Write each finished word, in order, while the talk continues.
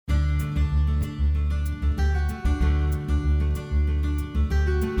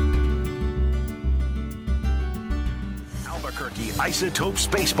Isotopes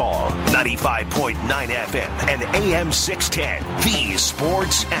Baseball, 95.9 FM and AM 610, the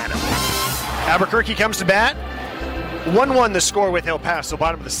sports animal. Albuquerque comes to bat. 1-1 the score with El Paso,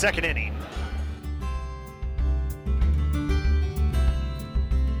 bottom of the second inning.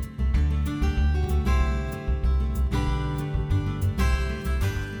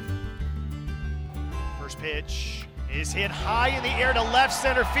 First pitch is hit high in the air to left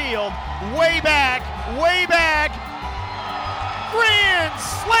center field. Way back, way back. Grand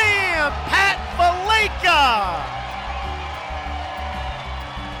slam, Pat Valaika.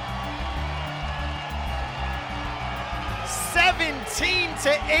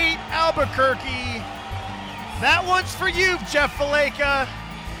 (17-8) Albuquerque. That one's for you, Jeff Valaika.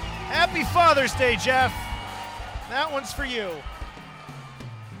 Happy Father's Day, Jeff. That one's for you.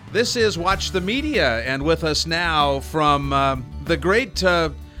 This is Watch the Media, and with us now from the great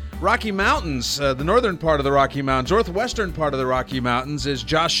Rocky Mountains, the northern part of the Rocky Mountains, northwestern part of the Rocky Mountains, is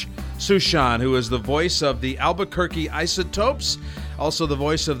Josh Suchan, who is the voice of the Albuquerque Isotopes, also the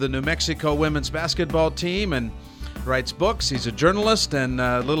voice of the New Mexico women's basketball team, and writes books. He's a journalist and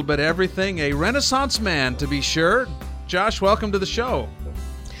a little bit of everything, a Renaissance man, to be sure. Josh, welcome to the show.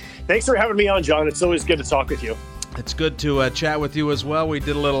 Thanks for having me on, John. It's always good to talk with you. It's good to chat with you as well. We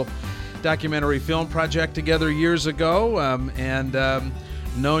did a little documentary film project together years ago, and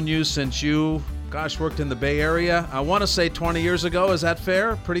known you since you, worked in the Bay Area. I want to say 20 years ago. Is that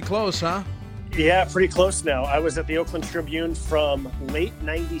fair? Pretty close, huh? Yeah, pretty close now. I was at the Oakland Tribune from late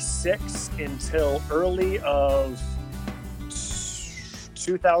 96 until early of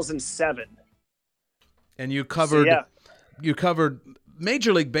 2007. And you covered you covered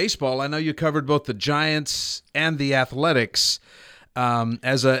Major League Baseball. I know you covered both the Giants and the Athletics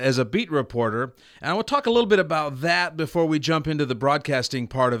as a beat reporter. And we'll talk a little bit about that before we jump into the broadcasting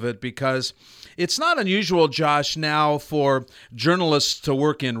part of it, because it's not unusual, Josh, now for journalists to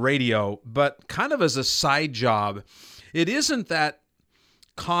work in radio, but kind of as a side job. It isn't that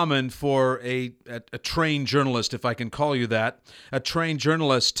common for a trained journalist, if I can call you that, a trained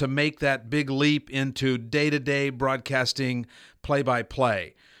journalist to make that big leap into day-to-day broadcasting,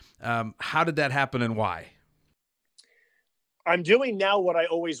 play-by-play. How did that happen and why? I'm doing now what I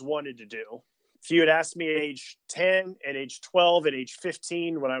always wanted to do. If you had asked me at age 10, at age 12, at age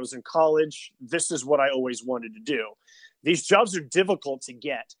 15, when I was in college, this is what I always wanted to do. These jobs are difficult to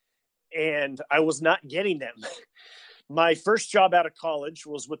get, and I was not getting them. My first job out of college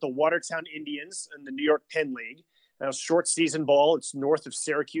was with the Watertown Indians in the New York Penn League. That was short season ball. It's north of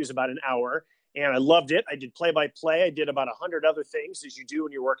Syracuse, about an hour. And I loved it. I did play-by-play. I did about 100 other things, as you do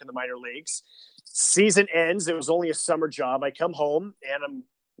when you work in the minor leagues. Season ends. It was only a summer job. I come home, and I'm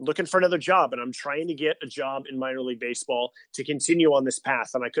looking for another job, and I'm trying to get a job in minor league baseball to continue on this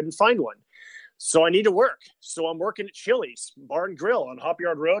path, and I couldn't find one. So I need to work. So I'm working at Chili's Bar and Grill on Hop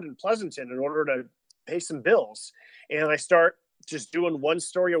Yard Road in Pleasanton in order to pay some bills. And I start just doing one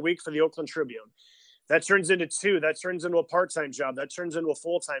story a week for the Oakland Tribune. That turns into two. That turns into a part-time job. That turns into a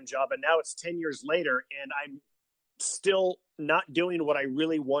full-time job. And now it's 10 years later, and I'm still not doing what I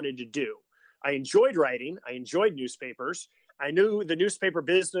really wanted to do. I enjoyed writing. I enjoyed newspapers. I knew the newspaper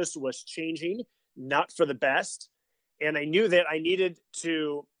business was changing, not for the best. And I knew that I needed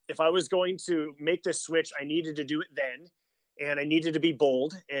to, if I was going to make this switch, I needed to do it then. And I needed to be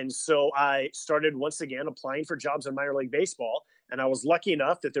bold. And so I started once again applying for jobs in minor league baseball. And I was lucky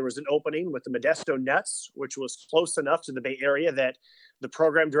enough that there was an opening with the Modesto Nuts, which was close enough to the Bay Area that the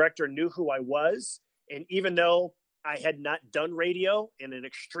program director knew who I was. And even though I had not done radio in an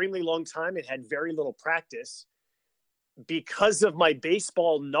extremely long time and had very little practice, because of my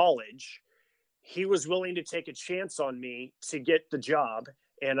baseball knowledge, he was willing to take a chance on me to get the job.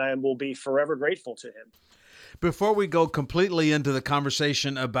 And I will be forever grateful to him. Before we go completely into the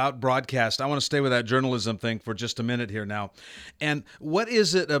conversation about broadcast, I want to stay with that journalism thing for just a minute here now. And what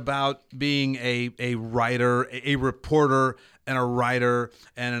is it about being a writer, a reporter, and a writer,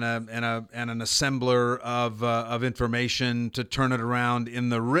 and an assembler of information to turn it around in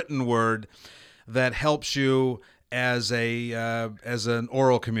the written word that helps you as an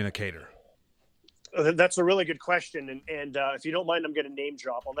oral communicator? That's a really good question. And if you don't mind, I'm going to name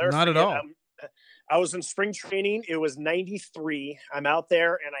drop. Not at all. I was in spring training. It was 93. I'm out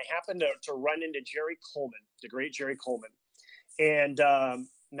there, and I happened to run into Jerry Coleman, the great Jerry Coleman. And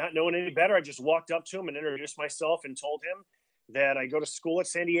not knowing any better, I just walked up to him and introduced myself and told him that I go to school at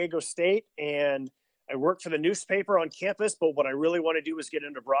San Diego State, and I work for the newspaper on campus, but what I really want to do is get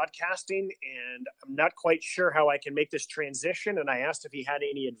into broadcasting, and I'm not quite sure how I can make this transition. And I asked if he had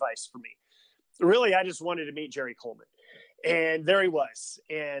any advice for me. Really, I just wanted to meet Jerry Coleman. And there he was.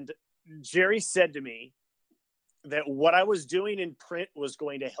 And Jerry said to me, that what I was doing in print was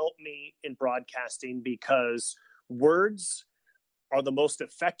going to help me in broadcasting because words are the most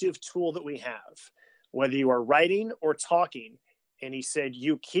effective tool that we have, whether you are writing or talking. And he said,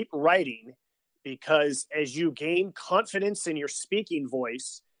 you keep writing because as you gain confidence in your speaking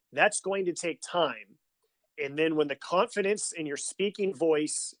voice, that's going to take time. And then when the confidence in your speaking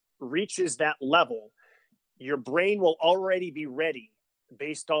voice reaches that level, your brain will already be ready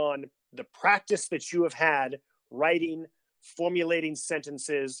based on the practice that you have had writing, formulating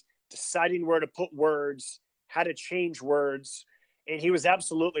sentences, deciding where to put words, how to change words. And he was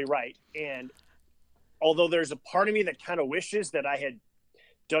absolutely right. And although there's a part of me that kind of wishes that I had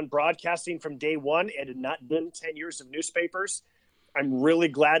done broadcasting from day one and had not done 10 years of newspapers, I'm really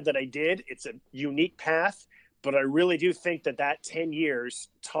glad that I did. It's a unique path, but I really do think that 10 years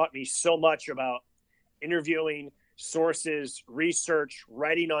taught me so much about interviewing, sources, research,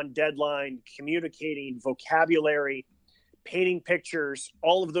 writing on deadline, communicating, vocabulary, painting pictures,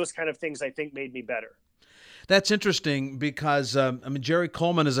 all of those kind of things I think made me better. That's interesting because Jerry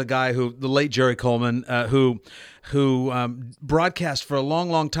Coleman is a guy the late Jerry Coleman, who broadcast for a long,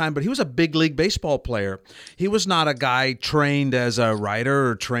 long time, but he was a big league baseball player. He was not a guy trained as a writer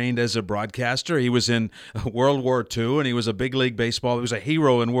or trained as a broadcaster. He was in World War II, and he was a big league baseball. He was a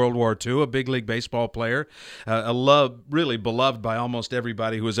hero in World War II, a big league baseball player, really beloved by almost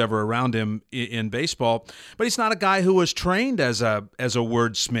everybody who was ever around him in baseball. But he's not a guy who was trained as a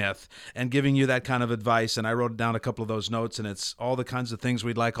wordsmith and giving you that kind of advice. And I wrote down a couple of those notes, and it's all the kinds of things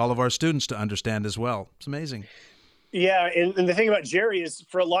we'd like all of our students to understand as well. It's amazing. Yeah, and the thing about Jerry is,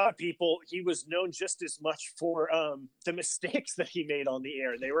 for a lot of people, he was known just as much for the mistakes that he made on the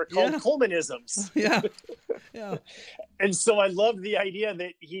air. They were called Colemanisms. Yeah. And so I love the idea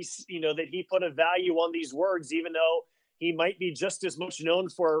that he put a value on these words, even though he might be just as much known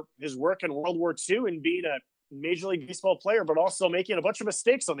for his work in World War II and being a Major League Baseball player, but also making a bunch of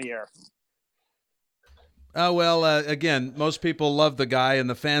mistakes on the air. Again, most people loved the guy, and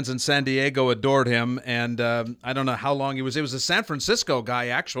the fans in San Diego adored him. And I don't know how long he was. He was a San Francisco guy,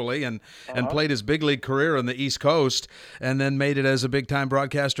 actually, and played his big league career on the East Coast, and then made it as a big-time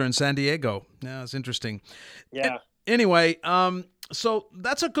broadcaster in San Diego. Yeah, it's interesting. Yeah. Anyway, so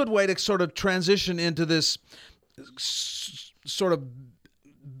that's a good way to sort of transition into this sort of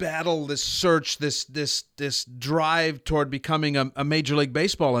battle, this search, this drive toward becoming a Major League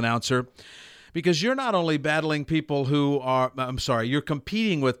Baseball announcer. Because you're not only battling people you're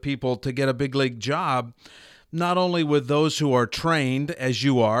competing with people to get a big league job, not only with those who are trained, as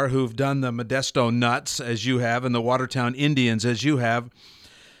you are, who've done the Modesto Nuts, as you have, and the Watertown Indians, as you have,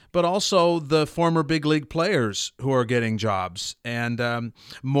 but also the former big league players who are getting jobs, and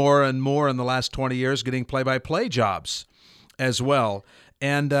more and more in the last 20 years getting play-by-play jobs as well.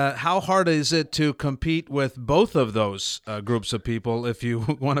 And how hard is it to compete with both of those groups of people if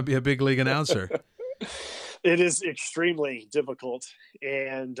you want to be a big league announcer? It is extremely difficult.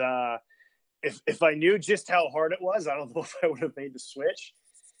 And if I knew just how hard it was, I don't know if I would have made the switch.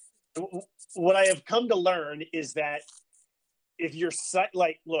 What I have come to learn is that if you're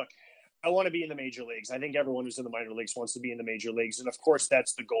look, I want to be in the major leagues. I think everyone who's in the minor leagues wants to be in the major leagues. And of course,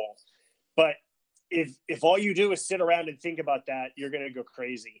 that's the goal. But if all you do is sit around and think about that, you're going to go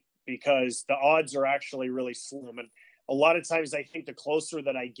crazy because the odds are actually really slim. And a lot of times I think the closer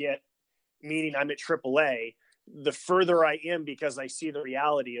that I get, meaning I'm at AAA, the further I am because I see the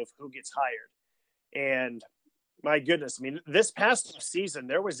reality of who gets hired. And my goodness, I mean, this past season,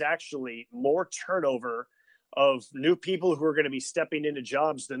 there was actually more turnover of new people who are going to be stepping into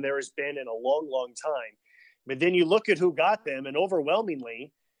jobs than there has been in a long, long time. But then you look at who got them, and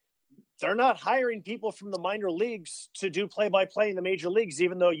overwhelmingly, they're not hiring people from the minor leagues to do play-by-play in the major leagues,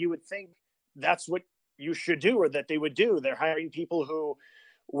 even though you would think that's what you should do or that they would do. They're hiring people who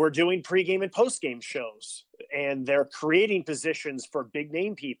were doing pregame and postgame shows, and they're creating positions for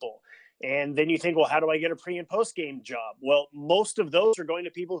big-name people. And then you think, well, how do I get a pre- and postgame job? Well, most of those are going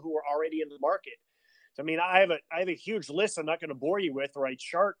to people who are already in the market. I mean, I have a huge list I'm not going to bore you with, where I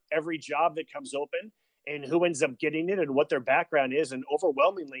chart every job that comes open and who ends up getting it and what their background is. And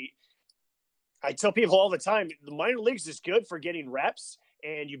overwhelmingly, I tell people all the time, the minor leagues is good for getting reps,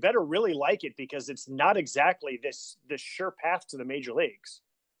 and you better really like it because it's not exactly this sure path to the major leagues.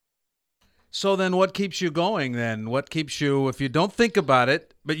 So then what keeps you going then? What keeps you, if you don't think about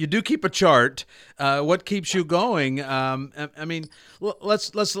it, but you do keep a chart, what keeps you going? I mean, let's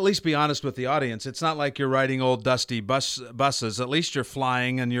at least be honest with the audience. It's not like you're riding old dusty buses. At least you're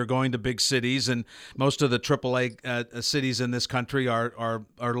flying and you're going to big cities, and most of the AAA cities in this country are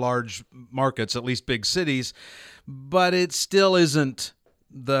large markets, at least big cities. But it still isn't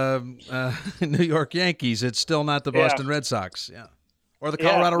the New York Yankees. It's still not the Boston Red Sox. Yeah. Or the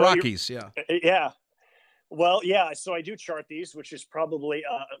Colorado Rockies. Yeah. Yeah. Well, yeah. So I do chart these, which is probably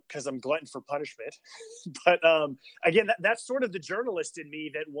because I'm glutton for punishment. But again, that's sort of the journalist in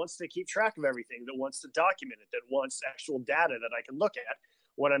me that wants to keep track of everything, that wants to document it, that wants actual data that I can look at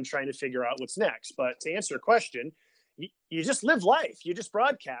when I'm trying to figure out what's next. But to answer your question, you just live life. You just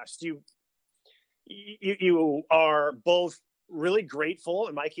broadcast. You are both really grateful.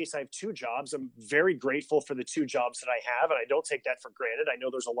 In my case, I have 2 jobs. I'm very grateful for the 2 jobs that I have, and I don't take that for granted. I know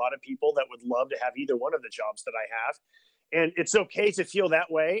there's a lot of people that would love to have either one of the jobs that I have, and it's okay to feel that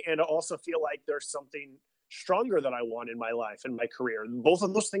way and to also feel like there's something stronger that I want in my life and my career. Both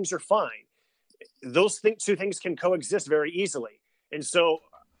of those things are fine. Those 2 things can coexist very easily, and so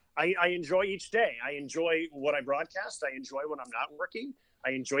I enjoy each day. I enjoy what I broadcast. I enjoy when I'm not working. I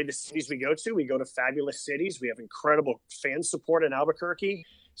enjoy the cities we go to. We go to fabulous cities. We have incredible fan support in Albuquerque.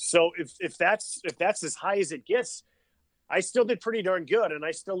 So if that's as high as it gets, I still did pretty darn good, and I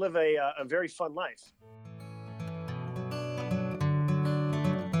still live a very fun life.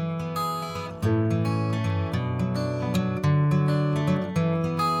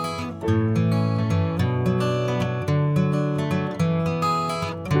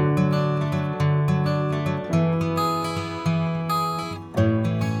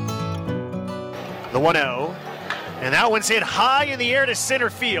 The 1-0. And that one's hit high in the air to center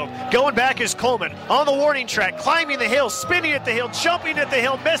field. Going back is Coleman on the warning track, climbing the hill, spinning at the hill, jumping at the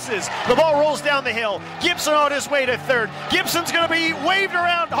hill, misses. The ball rolls down the hill. Gibson on his way to third. Gibson's going to be waved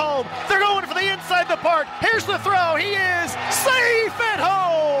around home. They're going for the inside the park. Here's the throw. He is safe at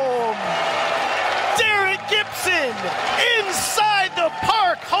home. Derek Gibson inside the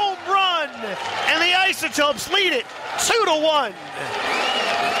park, home run. And the Isotopes lead it 2-1.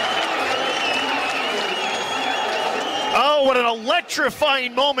 Oh, what an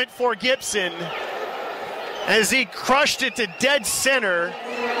electrifying moment for Gibson as he crushed it to dead center.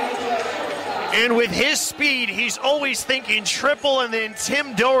 And with his speed, he's always thinking triple, and then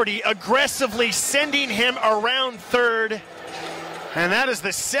Tim Doherty aggressively sending him around third. And that is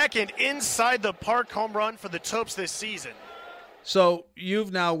the second inside the park home run for the Topes this season. So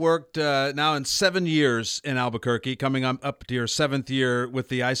you've now worked now in 7 years in Albuquerque, coming up to your 7th year with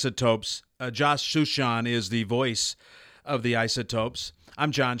the Isotopes. Josh Shushan is the voice of the Isotopes.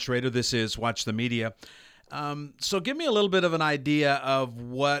 I'm John Schrader. This is Watch the Media. So give me a little bit of an idea of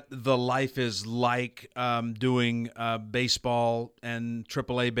what the life is like doing baseball and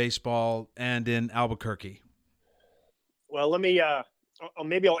AAA baseball and in Albuquerque. Well, let me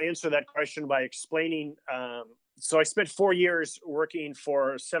maybe I'll answer that question by explaining. So I spent 4 years working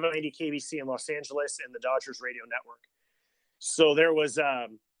for 790 KBC in Los Angeles and the Dodgers radio network. So there was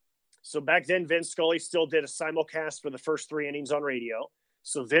so back then, Vin Scully still did a simulcast for the first 3 innings on radio.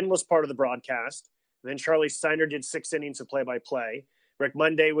 So Vin was part of the broadcast. Then Charlie Steiner did 6 innings of play-by-play. Rick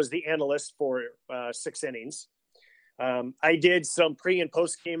Monday was the analyst for 6 innings. I did some pre- and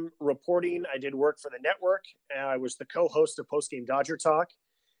post-game reporting. I did work for the network. I was the co-host of Post-Game Dodger Talk.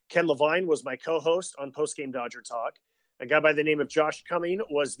 Ken Levine was my co-host on Post-Game Dodger Talk. A guy by the name of Josh Cumming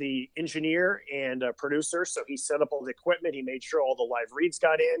was the engineer and producer. So he set up all the equipment. He made sure all the live reads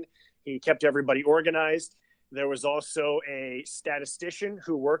got in. He kept everybody organized. There was also a statistician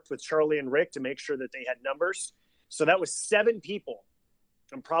who worked with Charlie and Rick to make sure that they had numbers. So that was 7 people.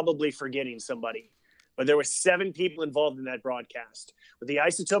 I'm probably forgetting somebody, but there were 7 people involved in that broadcast. With the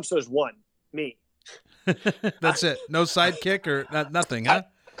Isotopes, there was 1, me. That's it. No sidekick or nothing, huh?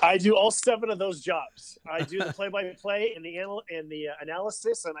 I do all 7 of those jobs. I do the play-by-play and the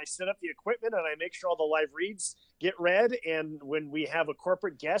analysis, and I set up the equipment, and I make sure all the live reads get read. And when we have a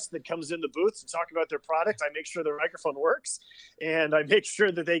corporate guest that comes in the booth to talk about their product, I make sure their microphone works, and I make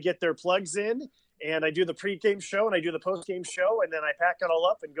sure that they get their plugs in. And I do the pre-game show, and I do the post-game show, and then I pack it all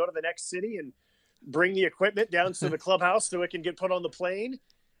up and go to the next city and bring the equipment down to the clubhouse so it can get put on the plane,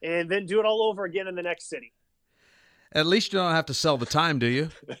 and then do it all over again in the next city. At least you don't have to sell the time, do you?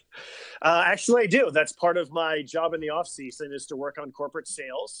 Actually, I do. That's part of my job in the off season is to work on corporate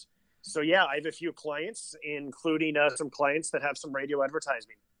sales. So yeah, I have a few clients, including some clients that have some radio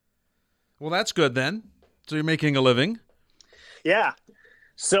advertising. Well, that's good then. So you're making a living. Yeah.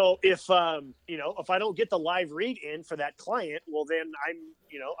 So if if I don't get the live read in for that client, well then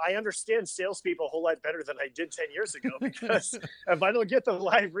I understand salespeople a whole lot better than I did 10 years ago, because if I don't get the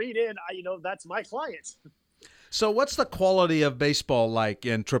live read in, that's my client. So what's the quality of baseball like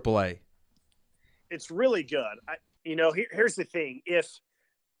in AAA? It's really good. Here's the thing. If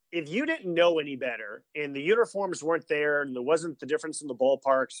you didn't know any better and the uniforms weren't there and there wasn't the difference in the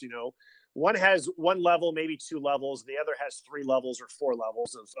ballparks, One has one level, maybe two levels. The other has 3 levels or 4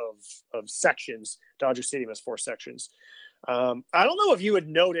 levels of sections. Dodger Stadium has 4 sections. I don't know if you would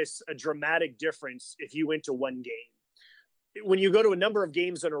notice a dramatic difference if you went to one game. When you go to a number of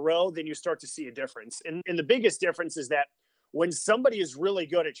games in a row, then you start to see a difference. And the biggest difference is that when somebody is really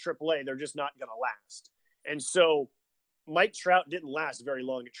good at AAA, they're just not going to last. And so Mike Trout didn't last very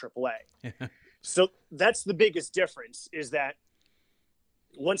long at AAA. So that's the biggest difference, is that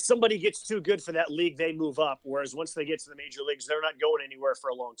once somebody gets too good for that league, they move up. Whereas once they get to the major leagues, they're not going anywhere for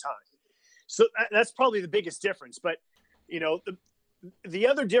a long time. So that's probably the biggest difference. But, the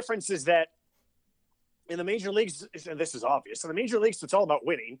other difference is that in the major leagues, and this is obvious, in the major leagues, it's all about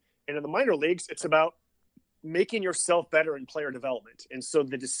winning. And in the minor leagues, it's about making yourself better in player development. And so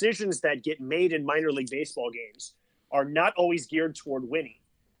the decisions that get made in minor league baseball games are not always geared toward winning.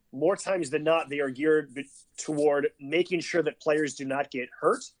 More times than not, they are geared toward making sure that players do not get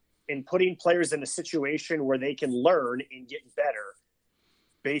hurt and putting players in a situation where they can learn and get better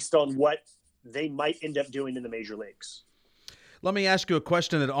based on what they might end up doing in the major leagues. Let me ask you a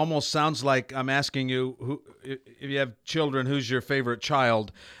question that almost sounds like I'm asking you, if you have children, who's your favorite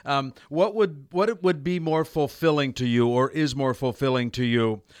child? What would be more fulfilling to you, or is more fulfilling to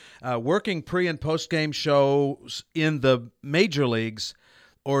you, working pre- and post-game shows in the major leagues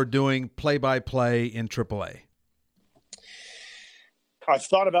or doing play-by-play in AAA? I've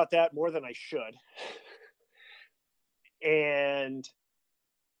thought about that more than I should. And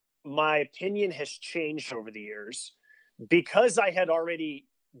my opinion has changed over the years. Because I had already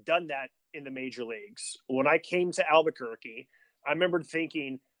done that in the major leagues, when I came to Albuquerque, I remember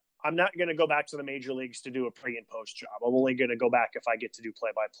thinking, I'm not going to go back to the major leagues to do a pre and post job. I'm only going to go back if I get to do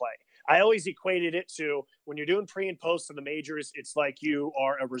play-by-play. I always equated it to, when you're doing pre and post in the majors, it's like you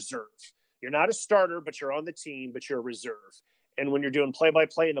are a reserve. You're not a starter, but you're on the team, but you're a reserve. And when you're doing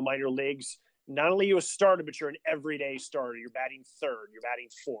play-by-play in the minor leagues, not only are you a starter, but you're an everyday starter. You're batting third, you're batting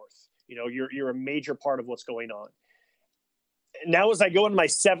fourth. You're a major part of what's going on. Now, as I go in my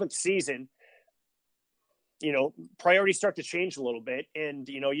 7th season, priorities start to change a little bit, and,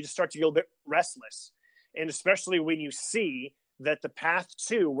 you just start to get a bit restless. And especially when you see that the path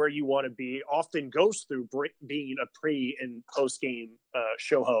to where you want to be often goes through being a pre and post game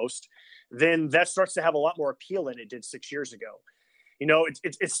show host, then that starts to have a lot more appeal than it did 6 years ago.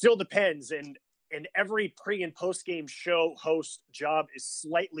 It still depends. And every pre and post game show host job is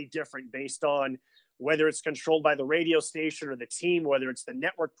slightly different based on whether it's controlled by the radio station or the team, whether it's the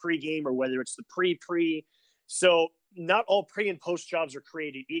network pregame or whether it's the pre. So not all pre and post jobs are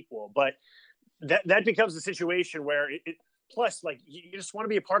created equal, but that becomes a situation where plus, like, you just want to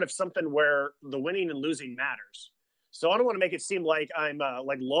be a part of something where the winning and losing matters. So I don't want to make it seem like I'm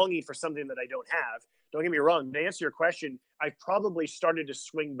longing for something that I don't have. Don't get me wrong. To answer your question, I've probably started to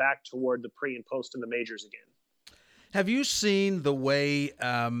swing back toward the pre and post in the majors again. Have you seen the way,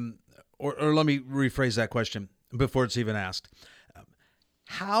 or let me rephrase that question before it's even asked.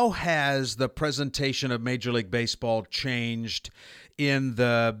 How has the presentation of Major League Baseball changed in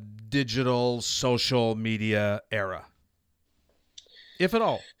the digital social media era, if at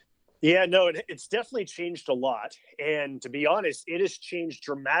all? Yeah, no, it's definitely changed a lot. And to be honest, it has changed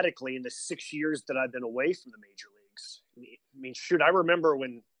dramatically in the 6 years that I've been away from the major leagues. I mean, shoot, I remember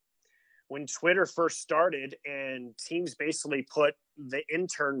when Twitter first started and teams basically put the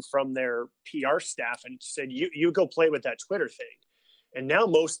intern from their PR staff and said, you go play with that Twitter thing. And now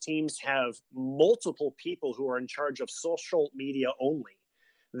most teams have multiple people who are in charge of social media only.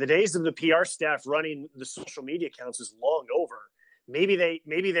 The days of the PR staff running the social media accounts is long over. Maybe they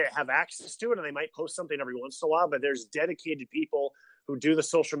have access to it and they might post something every once in a while, but there's dedicated people who do the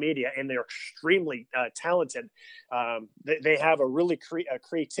social media, and they're extremely talented. They have a really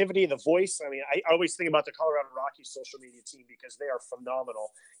creativity, the voice. I mean, I always think about the Colorado Rockies social media team because they are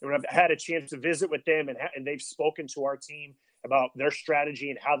phenomenal. And when I've had a chance to visit with them and they've spoken to our team about their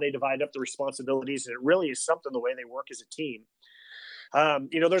strategy and how they divide up the responsibilities, and it really is something the way they work as a team.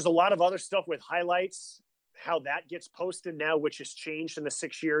 There's a lot of other stuff with highlights, how that gets posted now, which has changed in the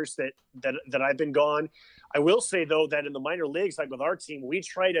 6 years that I've been gone. I will say though that in the minor leagues, like with our team, we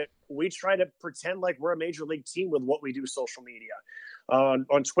try to pretend like we're a major league team with what we do social media,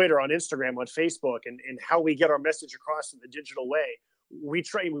 on Twitter, on Instagram, on Facebook, and how we get our message across in the digital way. We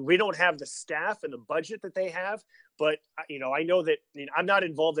don't have the staff and the budget that they have, but I know that I'm not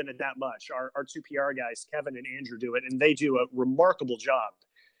involved in it that much. Our 2 PR guys, Kevin and Andrew, do it, and they do a remarkable job.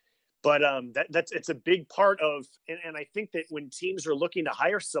 But it's a big part of, and I think that when teams are looking to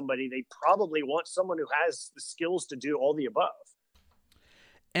hire somebody, they probably want someone who has the skills to do all the above.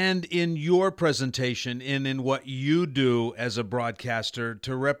 and in your presentation, in what you do as a broadcaster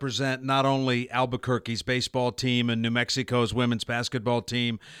to represent not only Albuquerque's baseball team and New Mexico's women's basketball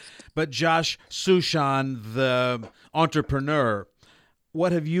team, but Josh Suchan, the entrepreneur.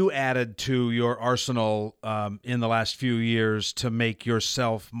 What have you added to your arsenal in the last few years to make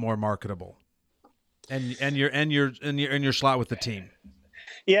yourself more marketable, and your slot with the team?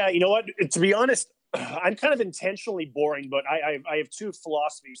 Yeah, you know what? To be honest, I'm kind of intentionally boring, but I have two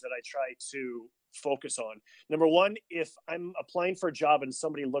philosophies that I try to focus on. Number one, if I'm applying for a job and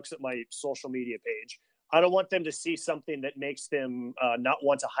somebody looks at my social media page, I don't want them to see something that makes them not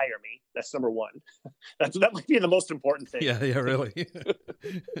want to hire me. That's number one. That might be the most important thing. Yeah, really.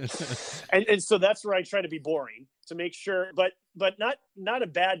 and so that's where I try to be boring to make sure, but not a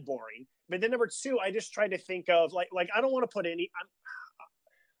bad boring. But then number two, I just try to think of like I don't want to put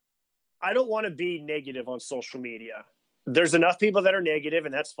I don't want to be negative on social media. There's enough people that are negative,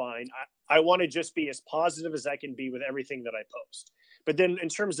 and that's fine. I want to just be as positive as I can be with everything that I post. But then in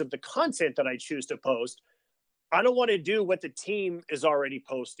terms of the content that I choose to post, I don't want to do what the team is already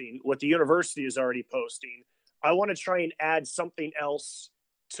posting, what the university is already posting. I want to try and add something else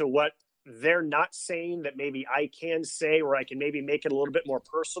to what they're not saying that maybe I can say, or I can maybe make it a little bit more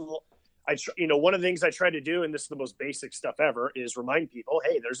personal. One of the things I try to do, and this is the most basic stuff ever, is remind people,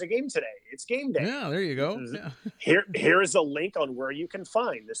 hey, there's a game today. It's game day. Yeah, there you go. Yeah. Here is a link on where you can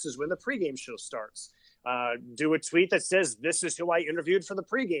find. This is when the pregame show starts. Do a tweet that says, this is who I interviewed for the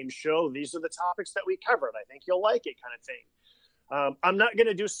pregame show. These are the topics that we covered. I think you'll like it, kind of thing. I'm not going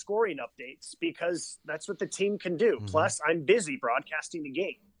to do scoring updates because that's what the team can do. Mm-hmm. Plus, I'm busy broadcasting the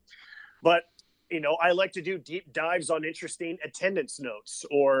game. But I like to do deep dives on interesting attendance notes,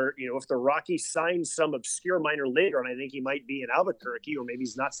 or, if the Rockies sign some obscure minor leaguer, and I think he might be in Albuquerque, or maybe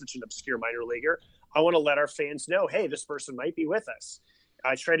he's not such an obscure minor leaguer, I want to let our fans know, hey, this person might be with us.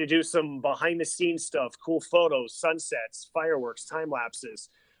 I try to do some behind the scenes stuff, cool photos, sunsets, fireworks, time lapses,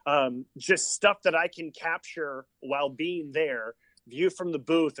 just stuff that I can capture while being there. View from the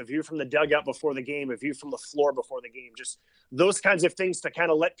booth, a view from the dugout before the game, a view from the floor before the game, just those kinds of things to kind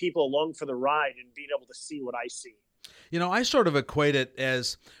of let people along for the ride and being able to see what I see. I sort of equate it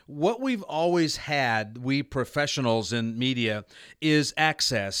as what we've always had, we professionals in media, is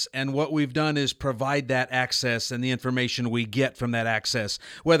access. And what we've done is provide that access and the information we get from that access,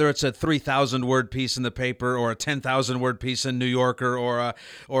 whether it's a 3,000-word piece in the paper or a 10,000-word piece in New Yorker or a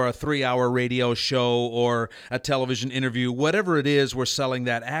 3-hour radio show or a television interview, whatever it is, we're selling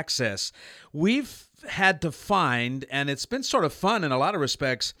that access. We've had to find, and it's been sort of fun in a lot of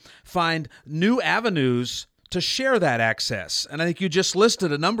respects, find new avenues to share that access. And I think you just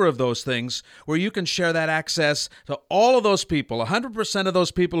listed a number of those things where you can share that access to all of those people, 100% of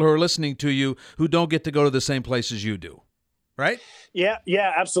those people who are listening to you who don't get to go to the same places you do, right? Yeah,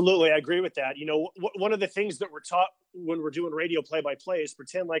 absolutely. I agree with that. One of the things that we're taught when we're doing radio play-by-play is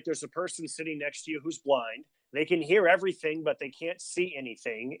pretend like there's a person sitting next to you who's blind. They can hear everything, but they can't see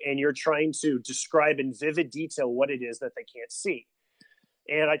anything. And you're trying to describe in vivid detail what it is that they can't see.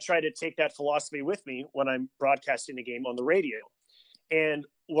 And I try to take that philosophy with me when I'm broadcasting a game on the radio. And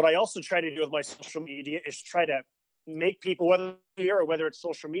what I also try to do with my social media is try to make people, whether here or whether it's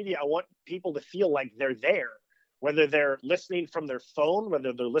social media, I want people to feel like they're there, whether they're listening from their phone,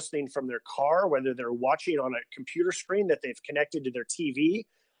 whether they're listening from their car, whether they're watching on a computer screen that they've connected to their TV.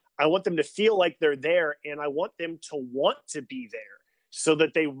 I want them to feel like they're there, and I want them to want to be there so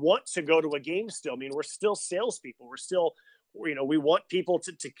that they want to go to a game still. I mean, we're still salespeople. We're still, we want people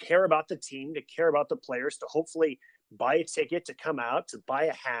to care about the team, to care about the players, to hopefully buy a ticket, to come out, to buy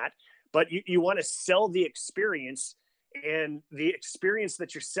a hat. But you want to sell the experience, and the experience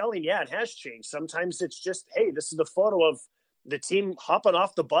that you're selling, it has changed. Sometimes it's just, hey, this is the photo of the team hopping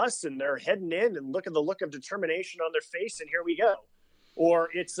off the bus and they're heading in, and look at the look of determination on their face, and here we go. Or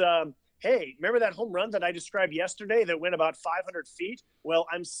it's, hey, remember that home run that I described yesterday that went about 500 feet? Well,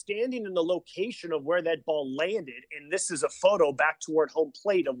 I'm standing in the location of where that ball landed, and this is a photo back toward home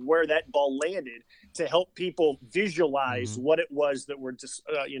plate of where that ball landed to help people visualize what it was that we're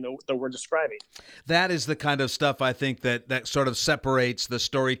that we're describing. That is the kind of stuff I think that sort of separates the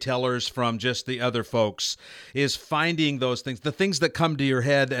storytellers from just the other folks, is finding those things, the things that come to your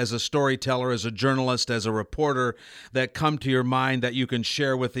head as a storyteller, as a journalist, as a reporter, that come to your mind that you can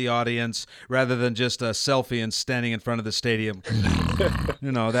share with the audience rather than just a selfie and standing in front of the stadium.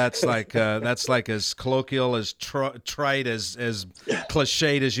 That's like as colloquial, as trite, as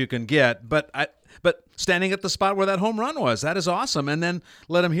cliched as you can get. But standing at the spot where that home run was, that is awesome. And then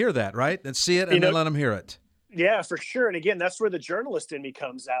let them hear that, right? And see it, and then let them hear it. Yeah, for sure. And again, that's where the journalist in me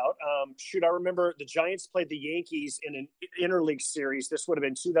comes out. I remember the Giants played the Yankees in an interleague series. This would have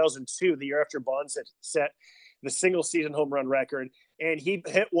been 2002, the year after Bonds had set the single season home run record. And he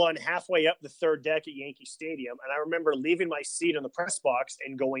hit one halfway up the third deck at Yankee Stadium. And I remember leaving my seat in the press box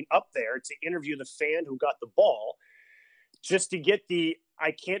and going up there to interview the fan who got the ball, just to get the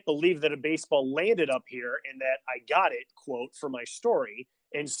 "I can't believe that a baseball landed up here and that I got it" quote for my story.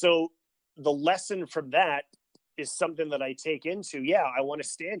 And so the lesson from that is something that I take into, I want to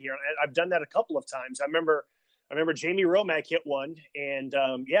stand here. I've done that a couple of times. I remember Jamie Romack hit one, and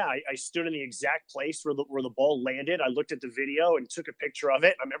I stood in the exact place where the ball landed. I looked at the video and took a picture of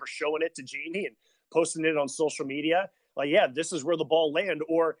it. I remember showing it to Jamie and posting it on social media. Like, this is where the ball landed.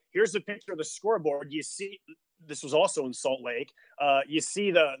 Or here's a picture of the scoreboard. You see, this was also in Salt Lake. You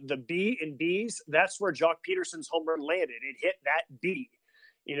see the B and B's. That's where Jock Peterson's home run landed. It hit that B.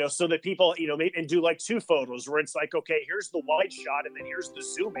 So that people, maybe and do like two photos where it's like, okay, here's the wide shot and then here's the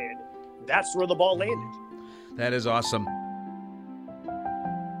zoom in. That's where the ball landed. That is awesome.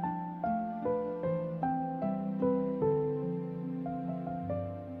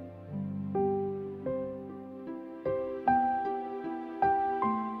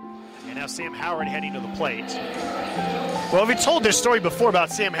 And now Sam Howard heading to the plate. Well, we've told this story before about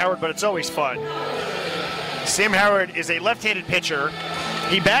Sam Howard, but it's always fun. Sam Howard is a left-handed pitcher.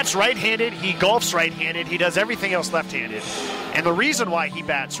 He bats right-handed, he golfs right-handed, he does everything else left-handed. And the reason why he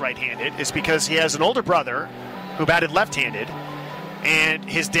bats right-handed is because he has an older brother who batted left-handed, and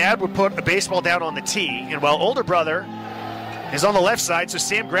his dad would put a baseball down on the tee, and while older brother is on the left side, so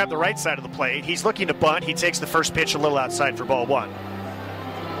Sam grabbed the right side of the plate. He's looking to bunt. He takes the first pitch a little outside for ball one.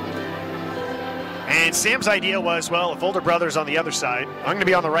 And Sam's idea was, well, if older brother's on the other side, I'm going to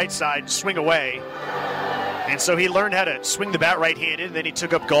be on the right side, swing away. And so he learned how to swing the bat right-handed, and then he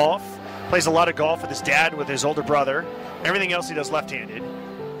took up golf, plays a lot of golf with his dad, with his older brother. Everything else he does left-handed.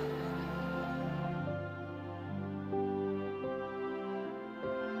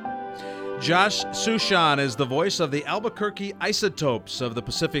 Josh Suchan is the voice of the Albuquerque Isotopes of the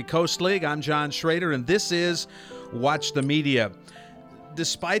Pacific Coast League. I'm John Schrader, and this is Watch the Media.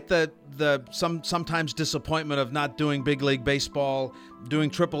 Despite the sometimes disappointment of not doing big league baseball, doing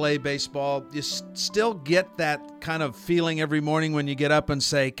AAA baseball, you still get that kind of feeling every morning when you get up and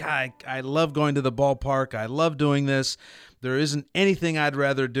say, God, I love going to the ballpark. I love doing this. There isn't anything I'd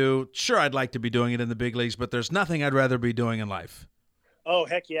rather do. Sure, I'd like to be doing it in the big leagues, but there's nothing I'd rather be doing in life. Oh,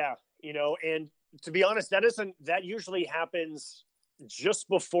 heck yeah. And to be honest, that usually happens just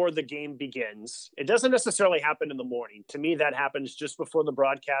before the game begins. It doesn't necessarily happen in the morning. To me, that happens just before the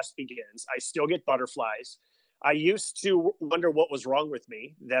broadcast begins. I still get butterflies. I used to wonder what was wrong with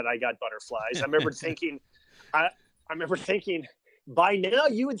me that I got butterflies. I remember thinking, by now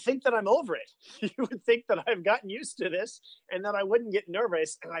you would think that I'm over it. You would think that I've gotten used to this and that I wouldn't get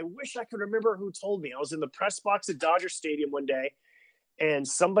nervous. And I wish I could remember who told me. I was in the press box at Dodger Stadium one day, and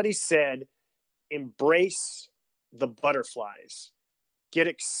somebody said, embrace the butterflies. Get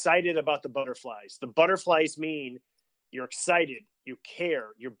excited about the butterflies. The butterflies mean you're excited, you care,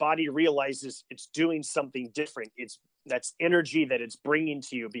 your body realizes it's doing something different. That's energy that it's bringing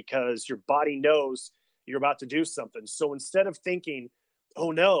to you because your body knows you're about to do something. So instead of thinking,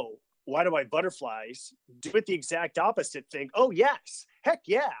 oh no, why do I butterflies? Do it the exact opposite. Think, oh yes, heck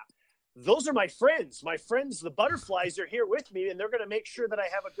yeah. Those are my friends. My friends, the butterflies, are here with me, and they're going to make sure that I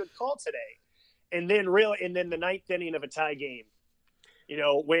have a good call today. And then the ninth inning of a tie game,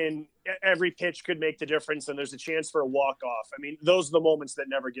 when every pitch could make the difference and there's a chance for a walk-off. I mean, those are the moments that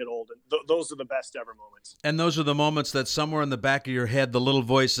never get old. And those are the best ever moments. And those are the moments that somewhere in the back of your head, the little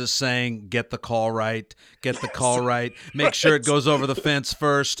voice is saying, get the call right, get the call right. Make sure it goes over the fence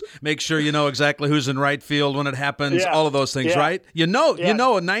first. Make sure you know exactly who's in right field when it happens. All of those things, right? You know,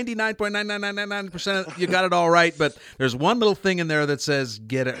 99.9999% you got it all right, but there's one little thing in there that says,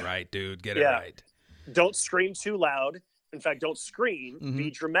 get it right, dude, get it right. Don't scream too loud. In fact, don't scream. Mm-hmm.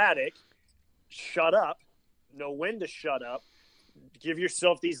 Be dramatic. Shut up. Know when to shut up. Give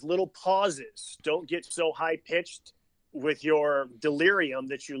yourself these little pauses. Don't get so high-pitched with your delirium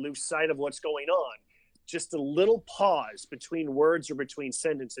that you lose sight of what's going on. Just a little pause between words or between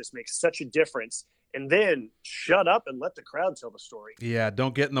sentences makes such a difference. And then shut up and let the crowd tell the story. Yeah,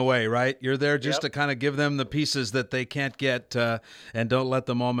 don't get in the way, right? You're there just to kind of give them the pieces that they can't get, and don't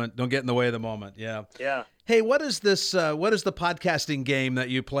get in the way of the moment. Yeah. Yeah. Hey, what is this? What is the podcasting game that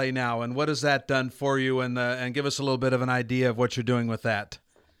you play now, and what has that done for you? And give us a little bit of an idea of what you're doing with that.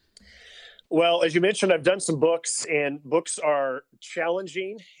 Well, as you mentioned, I've done some books, and books are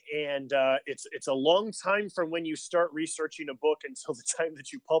challenging, and it's a long time from when you start researching a book until the time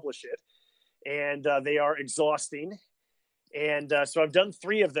that you publish it. and they are exhausting. And so I've done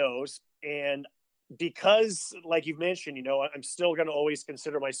 3 of those. And because, like you've mentioned, I'm still going to always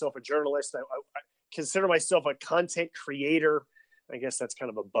consider myself a journalist. I consider myself a content creator. I guess that's kind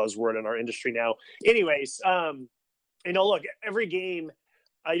of a buzzword in our industry now. Anyways, look, every game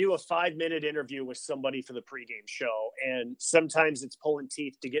I do a 5-minute interview with somebody for the pregame show. And sometimes it's pulling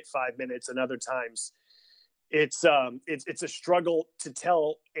teeth to get 5 minutes. And other times it's a struggle to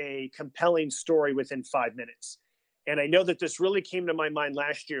tell a compelling story within 5 minutes. And I know that this really came to my mind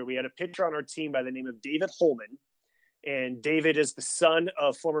last year. We had a pitcher on our team by the name of David Holman. And David is the son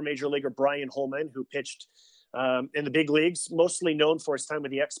of former Major Leaguer Brian Holman, who pitched in the big leagues, mostly known for his time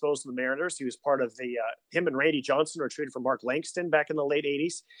with the Expos and the Mariners. He was part of him and Randy Johnson were traded for Mark Langston back in the late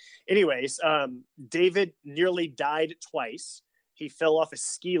 80s. Anyways, David nearly died twice. He fell off a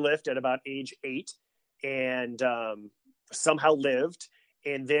ski lift at about age 8 and somehow lived.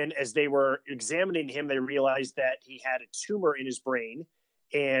 And then as they were examining him, they realized that he had a tumor in his brain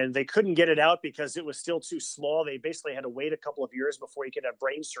and they couldn't get it out because it was still too small. They basically had to wait a couple of years before he could have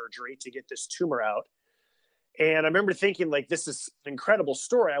brain surgery to get this tumor out. And I remember thinking, like, this is an incredible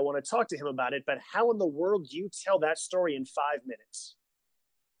story. I want to talk to him about it, but how in the world do you tell that story in 5 minutes?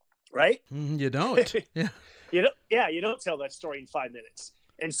 Right? You don't. Yeah. You don't tell that story in 5 minutes.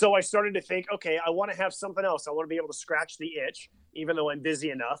 And so I started to think, okay, I want to have something else. I want to be able to scratch the itch, even though I'm busy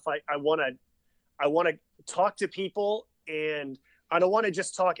enough. I want to talk to people, and I don't want to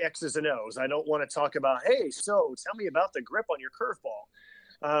just talk X's and O's. I don't want to talk about, hey, so tell me about the grip on your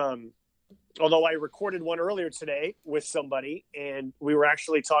curveball. Although I recorded one earlier today with somebody, and we were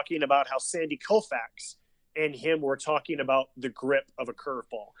actually talking about how Sandy Koufax and him were talking about the grip of a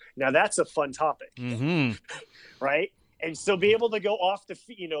curveball. Now that's a fun topic, right? And so be able to go off the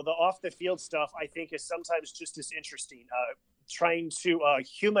field stuff, I think, is sometimes just as interesting. Trying to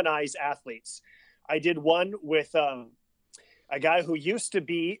humanize athletes. I did one with a guy who used to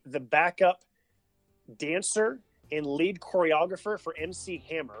be the backup dancer and lead choreographer for MC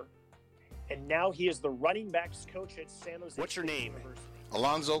Hammer, and now he is the running backs coach at San Jose. What's your name? University.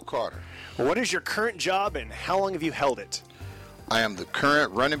 Alonzo Carter. What is your current job, and how long have you held it? I am the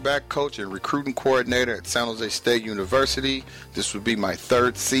current running back coach and recruiting coordinator at San Jose State University. This would be my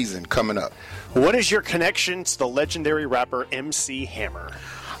 3rd season coming up. What is your connection to the legendary rapper MC Hammer?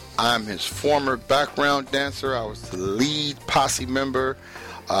 I'm his former background dancer. I was the lead posse member.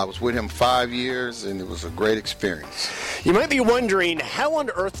 I was with him 5 years, and it was a great experience. You might be wondering, how on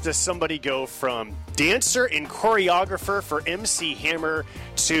earth does somebody go from dancer and choreographer for MC Hammer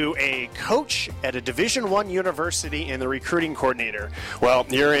to a coach at a Division I university and the recruiting coordinator? Well,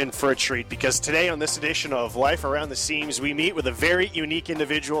 you're in for a treat, because today on this edition of Life Around the Seams, we meet with a very unique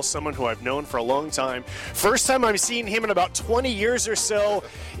individual, someone who I've known for a long time. First time I'm seeing him in about 20 years or so.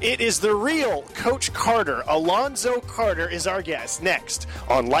 It is the real Coach Carter. Alonzo Carter is our guest. Next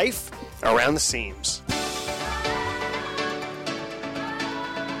on Life Around the Seams.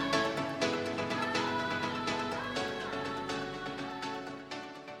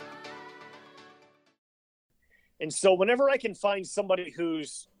 And so whenever I can find somebody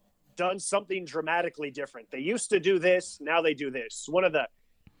who's done something dramatically different, they used to do this, now they do this. One of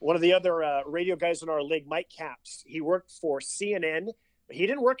the other radio guys in our league, Mike Capps, he worked for CNN. He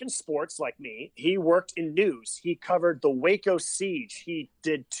didn't work in sports like me. He worked in news. He covered the Waco siege. He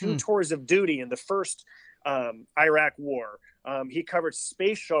did 2 tours of duty in the first Iraq war. He covered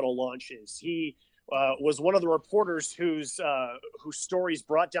space shuttle launches. He was one of the reporters whose stories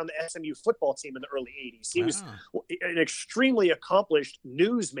brought down the SMU football team in the early 80s. He was an extremely accomplished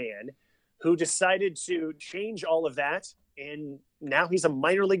newsman who decided to change all of that, and now he's a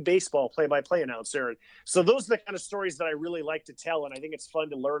minor league baseball play-by-play announcer. So those are the kind of stories that I really like to tell, and I think it's fun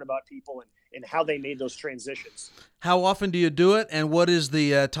to learn about people and how they made those transitions. How often do you do it, and what is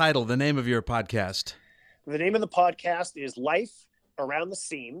the title, the name of your podcast? The name of the podcast is Life Around the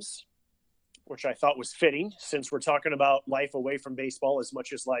Seams, which I thought was fitting since we're talking about life away from baseball as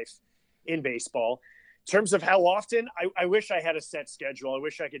much as life in baseball. In terms of how often, I wish I had a set schedule. I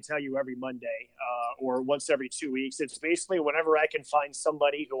wish I could tell you every Monday or once every 2 weeks. It's basically whenever I can find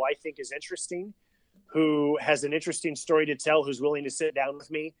somebody who I think is interesting, who has an interesting story to tell, who's willing to sit down with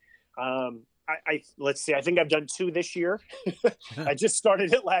me. Let's see, I think I've done 2 this year. I just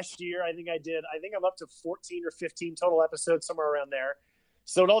started it last year. I think I'm up to 14 or 15 total episodes, somewhere around there.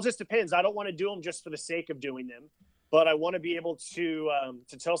 So it all just depends. I don't want to do them just for the sake of doing them, but I want to be able to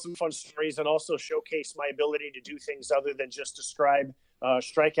tell some fun stories and also showcase my ability to do things other than just describe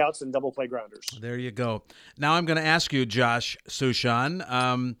strikeouts and double play grounders. There you go. Now I'm going to ask you, Josh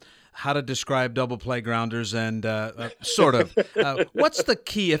Suchon, how to describe double play grounders and sort of. What's the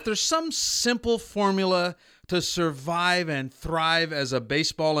key? If there's some simple formula to survive and thrive as a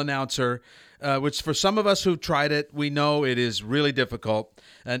baseball announcer, which for some of us who've tried it, we know it is really difficult.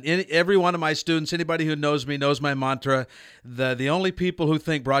 And every one of my students, anybody who knows me, knows my mantra. The only people who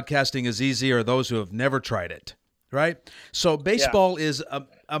think broadcasting is easy are those who have never tried it, right? So baseball is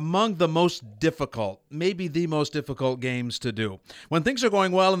among the most difficult, maybe the most difficult games to do. When things are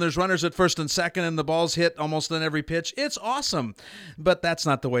going well and there's runners at first and second and the ball's hit almost on every pitch, it's awesome. But that's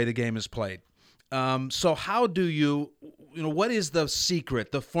not the way the game is played. So how do you what is the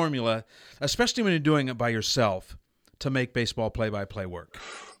secret, the formula, especially when you're doing it by yourself, to make baseball play-by-play work?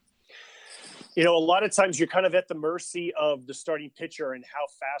 A lot of times you're kind of at the mercy of the starting pitcher and how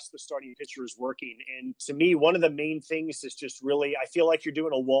fast the starting pitcher is working. And to me, one of the main things is just really, I feel like you're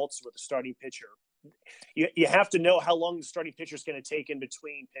doing a waltz with the starting pitcher. You have to know how long the starting pitcher is going to take in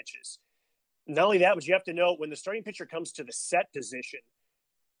between pitches. Not only that, but you have to know when the starting pitcher comes to the set position,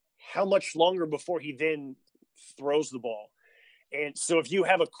 how much longer before he then throws the ball. And so if you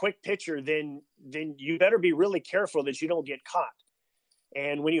have a quick pitcher, then you better be really careful that you don't get caught.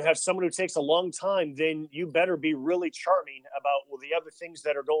 And when you have someone who takes a long time, then you better be really charming about the other things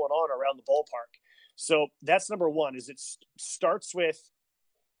that are going on around the ballpark. So that's number one, is it starts with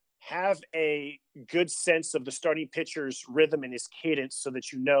have a good sense of the starting pitcher's rhythm and his cadence so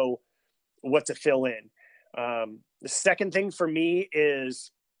that you know what to fill in. The second thing for me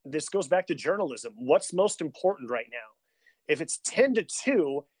is, this goes back to journalism. What's most important right now? If it's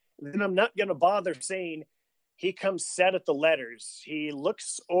 10-2, then I'm not going to bother saying he comes set at the letters. He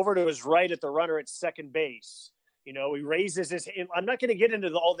looks over to his right at the runner at second base. He raises his hand. I'm not going to get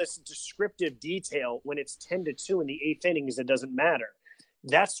into all this descriptive detail when it's 10-2 in the eighth inning, because it doesn't matter.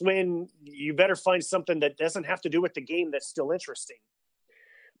 That's when you better find something that doesn't have to do with the game that's still interesting.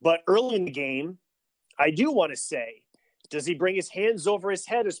 But early in the game, I do want to say, does he bring his hands over his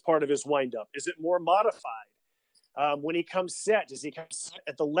head as part of his windup? Is it more modified? When he comes set, does he come set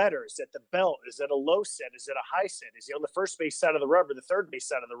at the letters, at the belt? Is it a low set? Is it a high set? Is he on the first base side of the rubber, the third base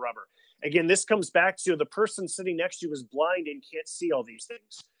side of the rubber? Again, this comes back to the person sitting next to you is blind and can't see all these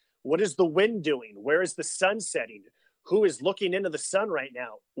things. What is the wind doing? Where is the sun setting? Who is looking into the sun right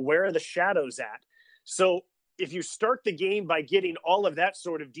now? Where are the shadows at? So if you start the game by getting all of that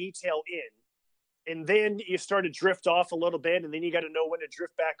sort of detail in, and then you start to drift off a little bit, and then you got to know when to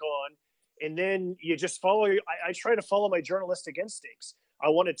drift back on. And then you just follow. I try to follow my journalistic instincts. I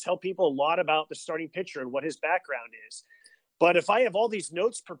want to tell people a lot about the starting pitcher and what his background is. But if I have all these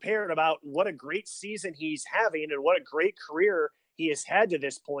notes prepared about what a great season he's having and what a great career he has had to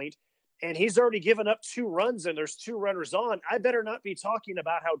this point, and he's already given up 2 runs and there's 2 runners on, I better not be talking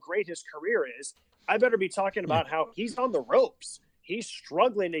about how great his career is. I better be talking about how he's on the ropes. He's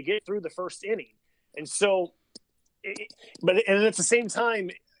struggling to get through the first inning. And so, and at the same time,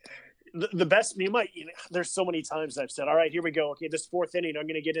 the best, there's so many times I've said, all right, here we go. Okay, this 4th inning, I'm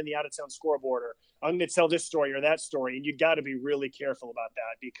going to get in the out-of-town scoreboard, or I'm going to tell this story or that story. And you got to be really careful about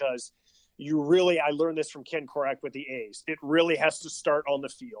that, because I learned this from Ken Korach with the A's. It really has to start on the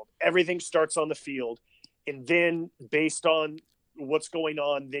field. Everything starts on the field. And then based on what's going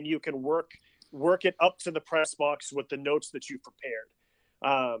on, then you can work it up to the press box with the notes that you've prepared.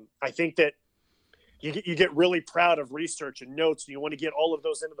 I think that you get really proud of research and notes, and you want to get all of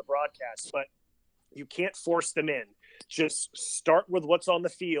those into the broadcast, but you can't force them in. Just start with what's on the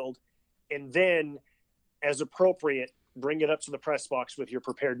field, and then, as appropriate, bring it up to the press box with your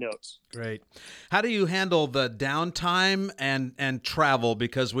prepared notes. Great. How do you handle the downtime and travel?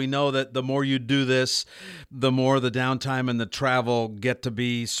 Because we know that the more you do this, the more the downtime and the travel get to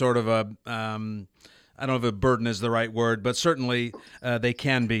be sort of a I don't know if a burden is the right word, but certainly they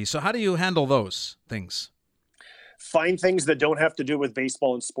can be. So how do you handle those things? Find things that don't have to do with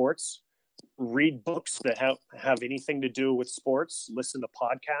baseball and sports. Read books that have anything to do with sports. Listen to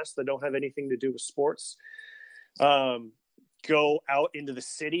podcasts that don't have anything to do with sports. Go out into the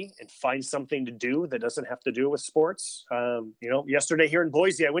city and find something to do that doesn't have to do with sports. Yesterday here in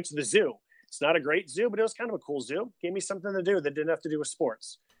Boise, I went to the zoo. It's not a great zoo, but it was kind of a cool zoo. Gave me something to do that didn't have to do with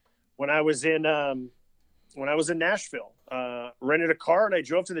sports. When I was in Nashville, rented a car and I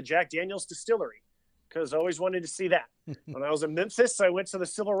drove to the Jack Daniel's distillery because I always wanted to see that. When I was in Memphis, I went to the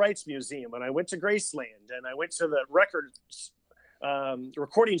Civil Rights Museum, and I went to Graceland, and I went to the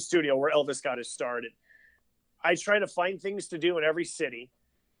recording studio where Elvis got his start. I try to find things to do in every city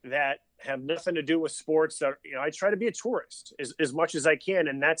that have nothing to do with sports. That, I try to be a tourist as much as I can.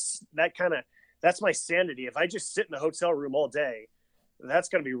 And that's my sanity. If I just sit in the hotel room all day, that's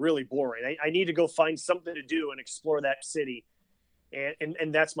going to be really boring. I need to go find something to do and explore that city.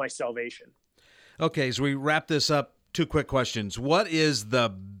 And that's my salvation. Okay, as we wrap this up, 2 quick questions. What is the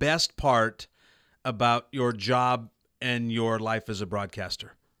best part about your job and your life as a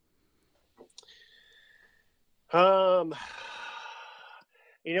broadcaster? I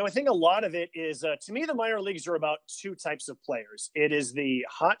think a lot of it is, to me, the minor leagues are about 2 types of players. It is the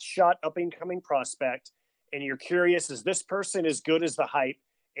hot shot up-and-coming prospect, and you're curious, is this person as good as the hype,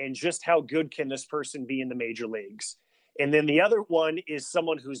 and just how good can this person be in the major leagues? And then the other one is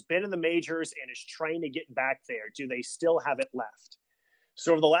someone who's been in the majors and is trying to get back there. Do they still have it left?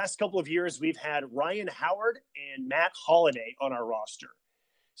 So over the last couple of years, we've had Ryan Howard and Matt Holliday on our roster.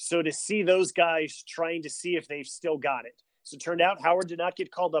 So to see those guys trying to see if they've still got it. So it turned out Howard did not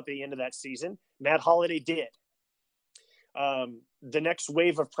get called up at the end of that season. Matt Holliday did. The next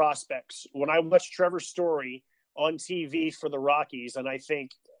wave of prospects. When I watched Trevor Story on TV for the Rockies, and I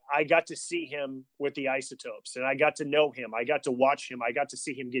think I got to see him with the Isotopes, and I got to know him. I got to watch him. I got to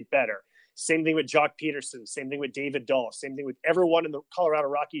see him get better. Same thing with Jock Peterson. Same thing with David Dahl. Same thing with everyone in the Colorado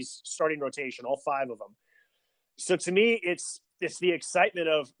Rockies starting rotation, all 5 of them. So to me, it's the excitement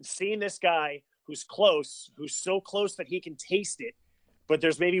of seeing this guy who's close, who's so close that he can taste it, but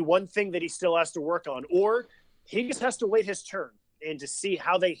there's maybe one thing that he still has to work on, or he just has to wait his turn and to see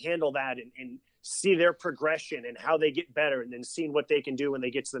how they handle that and see their progression and how they get better, and then seeing what they can do when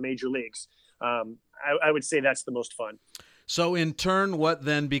they get to the major leagues. I would say that's the most fun. So in turn, what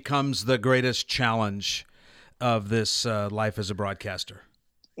then becomes the greatest challenge of this life as a broadcaster?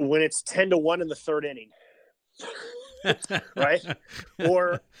 When it's 10-1 in the 3rd inning. Right?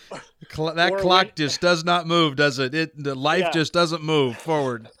 Or that clock just does not move, does it? The life just doesn't move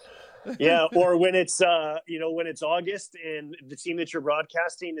forward. Yeah, or when it's when it's August and the team that you're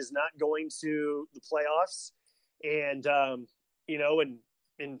broadcasting is not going to the playoffs, and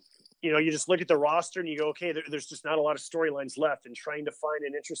you just look at the roster and you go, okay, there's just not a lot of storylines left, and trying to find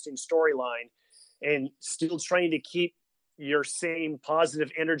an interesting storyline and still trying to keep your same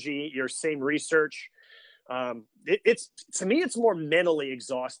positive energy, your same research. It's to me, it's more mentally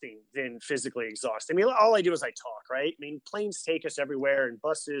exhausting than physically exhausting. I mean, all I do is I talk, right? I mean, planes take us everywhere and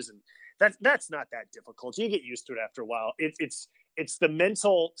buses, and that's not that difficult. You get used to it after a while. It's the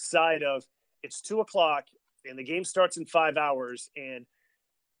mental side of it's 2:00 and the game starts in 5 hours. And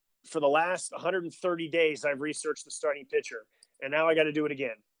for the last 130 days, I've researched the starting pitcher, and now I got to do it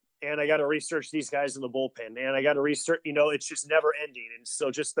again. And I got to research these guys in the bullpen, and I got to research, it's just never ending. And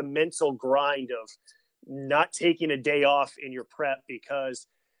so just the mental grind of not taking a day off in your prep, because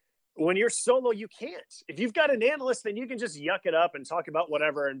when you're solo, you can't. If you've got an analyst, then you can just yuck it up and talk about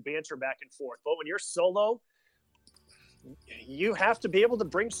whatever and banter back and forth. But when you're solo, you have to be able to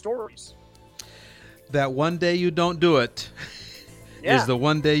bring stories. That one day you don't do it is the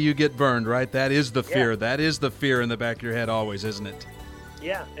one day you get burned, right? That is the fear. That is the fear in the back of your head always, isn't it?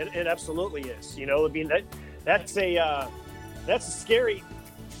 Yeah, it absolutely is. That's a scary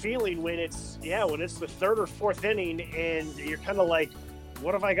feeling when it's the 3rd or 4th inning and you're kind of like,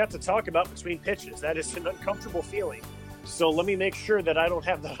 what have I got to talk about between pitches? That is an uncomfortable feeling. So let me make sure that I don't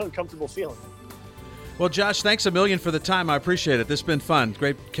have that uncomfortable feeling. Well, Josh, thanks a million for the time. I appreciate it. This has been fun.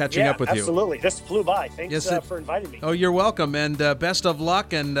 Great catching up with you. Absolutely. This flew by. Thanks for inviting me. Oh, you're welcome. And best of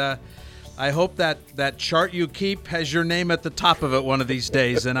luck. And I hope that chart you keep has your name at the top of it one of these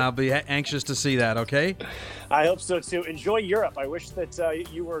days, and I'll be anxious to see that, okay? I hope so, too. Enjoy Europe. I wish that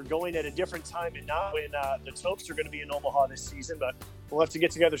you were going at a different time and not when the Topes are going to be in Omaha this season, but we'll have to get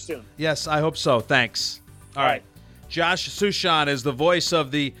together soon. Yes, I hope so. Thanks. All right. Josh Suchan is the voice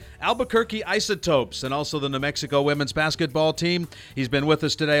of the Albuquerque Isotopes and also the New Mexico women's basketball team. He's been with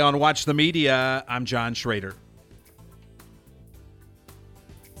us today on Watch the Media. I'm John Schrader.